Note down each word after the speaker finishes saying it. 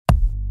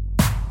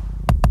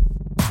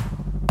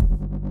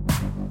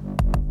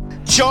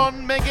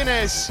John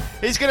McGuinness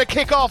is going to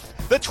kick off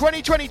the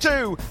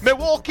 2022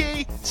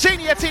 Milwaukee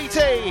Senior TT,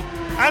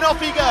 and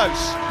off he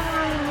goes.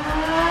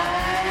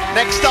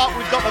 Next up,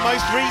 we've got the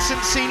most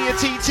recent Senior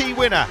TT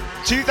winner,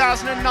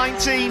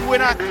 2019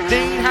 winner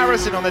Dean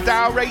Harrison on the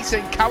Dow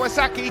Racing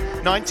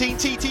Kawasaki 19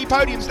 TT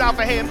podiums now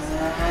for him.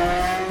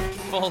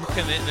 Full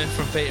commitment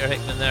from Peter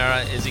Hickman there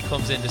as he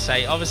comes in to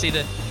say, obviously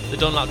the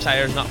Dunlop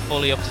tyre is not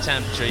fully up to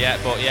temperature yet,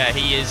 but yeah,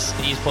 he's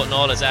putting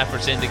all his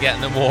efforts into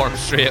getting them warm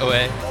straight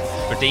away.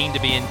 For Dean to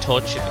be in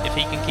touch, if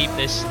he can keep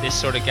this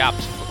sort of gap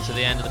to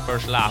the end of the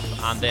first lap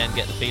and then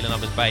get the feeling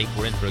of his bike,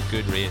 we're in for a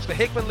good race. But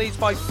Hickman leads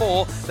by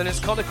 4, then it's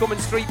Connor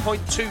Cummins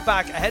 3.2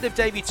 back, ahead of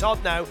Davey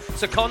Todd now.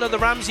 So Connor, the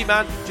Ramsey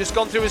man, just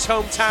gone through his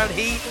hometown.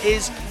 He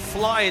is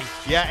flying.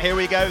 Yeah, here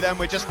we go then.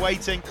 We're just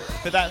waiting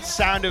for that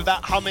sound of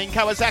that humming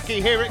Kawasaki.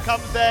 Here it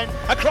comes then.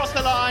 Across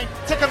the line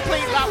to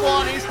complete lap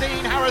 1 is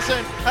Dean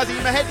Harrison as he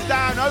heads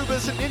down over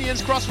St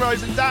Ninian's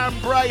Crossroads and down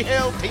Bray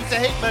Hill. Peter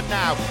Hickman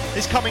now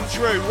is coming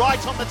through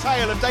right on the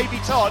tail of Davey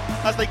Todd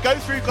as they go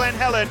through Glen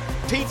Helen.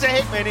 Peter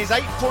Hickman is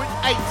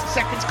 8.8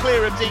 seconds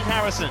clear of Dean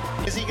Harrison.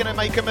 Is he going to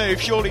make a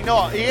move? Surely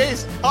not. He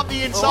is up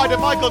the inside of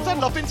Michael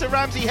Dunlop into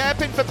Ramsey.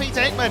 Hairpin for Peter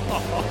Hickman.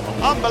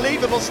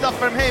 Unbelievable stuff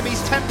from him. He's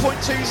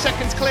 10.2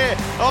 seconds clear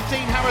of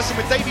Dean Harrison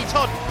with Davey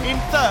Todd in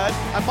 3rd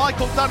and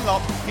Michael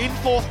Dunlop in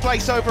 4th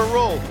place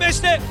overall.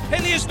 Missed it.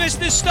 Hilliard's missed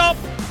this stop.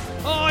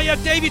 Oh, you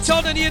have Davey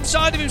Todd on the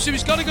inside of him, so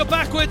he's got to go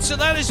backwards. So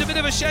that is a bit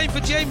of a shame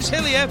for James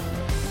Hillier.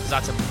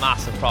 That's a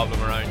massive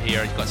problem around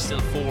here. He's got still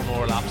 4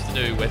 more laps to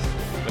do with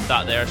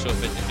that there, so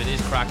if it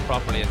is cracked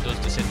properly and does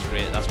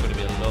disintegrate, that's going to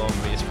be a long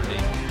race for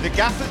Dean. The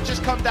gap has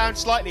just come down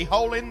slightly,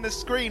 hole in the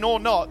screen or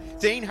not.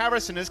 Dean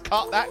Harrison has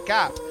cut that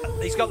gap.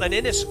 He's got that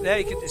inner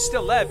there, it's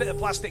still there, a bit of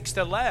plastic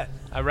still there.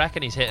 I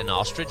reckon he's hit an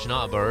ostrich,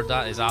 not a bird.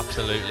 That is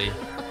absolutely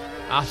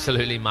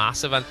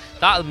massive, and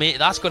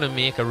that's going to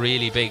make a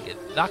really big.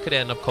 That could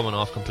end up coming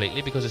off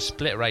completely because it's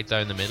split right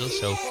down the middle.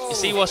 So you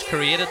see what's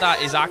created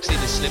that is actually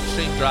the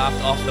slipstream draft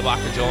off the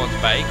back of John's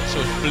bike, so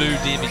it blew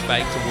Davey's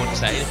bike to one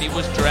side. If he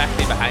was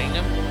directly behind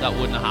him, that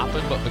wouldn't have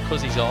happened, but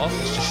because he's off,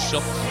 it's just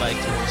sucked his bike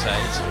to one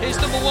side.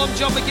 Here's number 1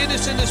 John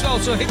McGuinness in as well,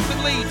 so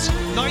Hickman leads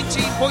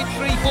 19.34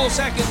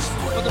 seconds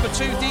for number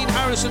 2 Dean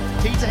Harrison.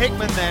 Peter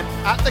Hickman then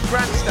at the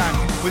grandstand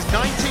was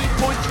 19.3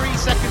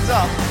 seconds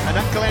up, and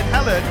at Glen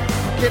Helen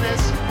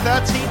Guinness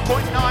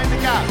 13.9 the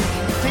gap.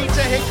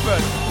 Peter Hickman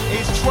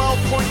is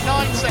 12.9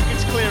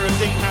 seconds clear of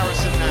Dean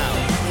Harrison now.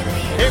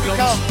 Here he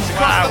comes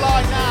across the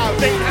line now.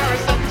 Dean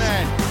Harrison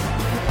then.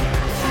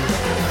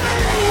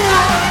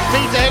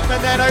 Peter Hickman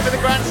then over the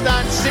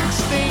grandstand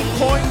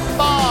 16.5.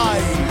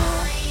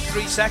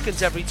 3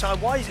 seconds every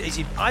time. Why is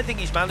he? I think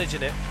he's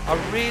managing it. I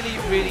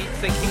really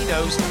think he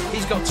knows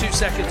he's got 2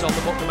 seconds on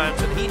the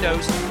mountain. He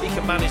knows he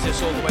can manage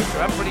this all the way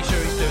through. I'm pretty sure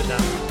he's doing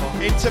that.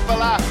 Into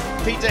Balat,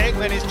 Peter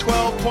Hickman is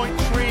 12.3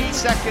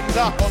 seconds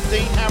up on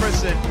Dean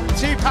Harrison.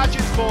 2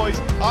 Pageants boys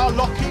are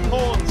locking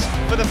horns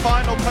for the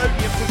final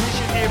podium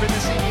position here in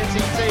the Senior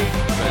TT.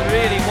 But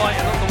really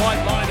white along the white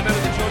line. Remember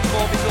the George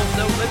Morbizel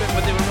No Limit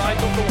when they were right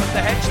up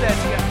the hedge there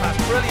to get past.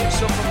 Brilliant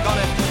stuff from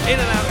Connor in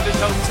and out of his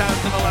hometown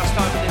for the last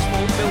time